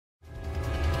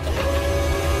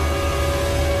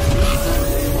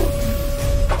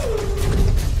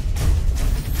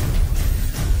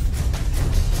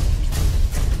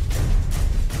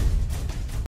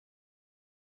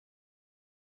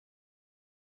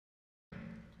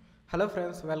Hello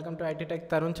friends, welcome to IT Tech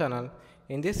Tarun channel.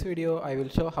 In this video, I will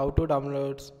show how to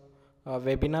download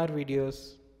webinar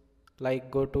videos like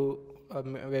go to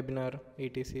webinar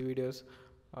etc videos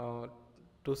uh,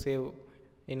 to save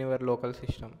in your local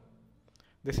system.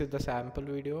 This is the sample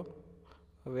video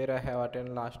where I have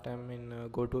attended last time in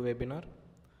go to webinar.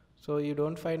 So you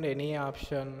don't find any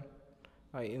option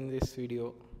in this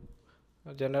video.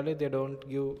 Generally they don't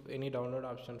give any download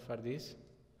option for this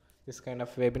kind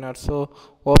of webinar. So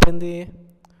open the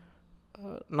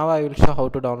now I will show how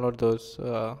to download those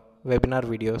webinar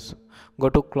videos. Go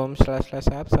to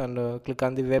chrome/apps and click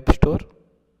on the web store,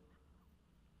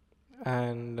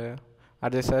 and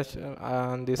at the search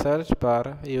on the search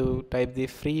bar you type the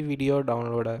free video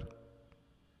downloader,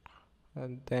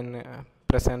 and then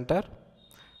press enter.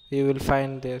 You will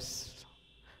find this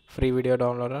free video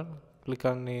downloader. Click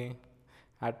on the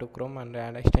add to Chrome and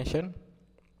add extension.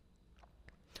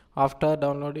 After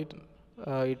download it,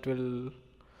 it will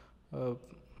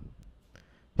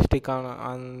stick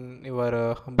on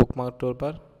your bookmark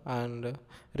toolbar and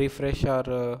refresh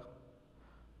or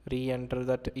re-enter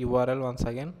that URL once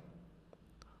again.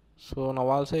 So now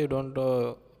also you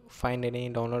don't find any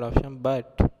download option,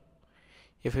 but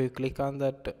if you click on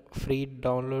that free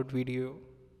download video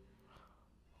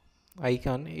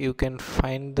icon, you can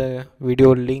find the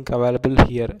video link available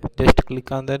here. Just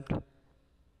click on that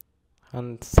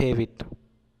and save it.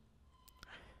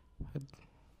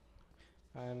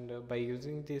 And by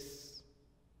using this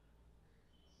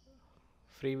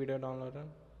free video downloader,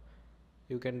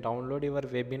 you can download your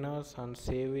webinars and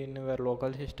save in your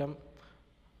local system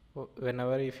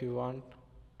whenever. If you want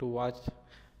to watch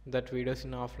that videos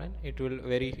in offline, it will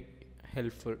very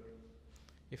helpful.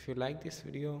 If you like this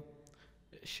video,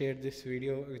 share this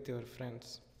video with your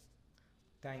friends.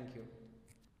 Thank you.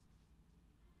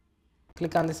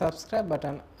 Click on the subscribe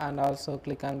button and also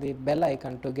click on the bell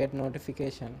icon to get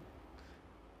notification.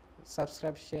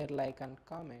 Subscribe, share, like and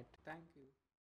comment. Thank you.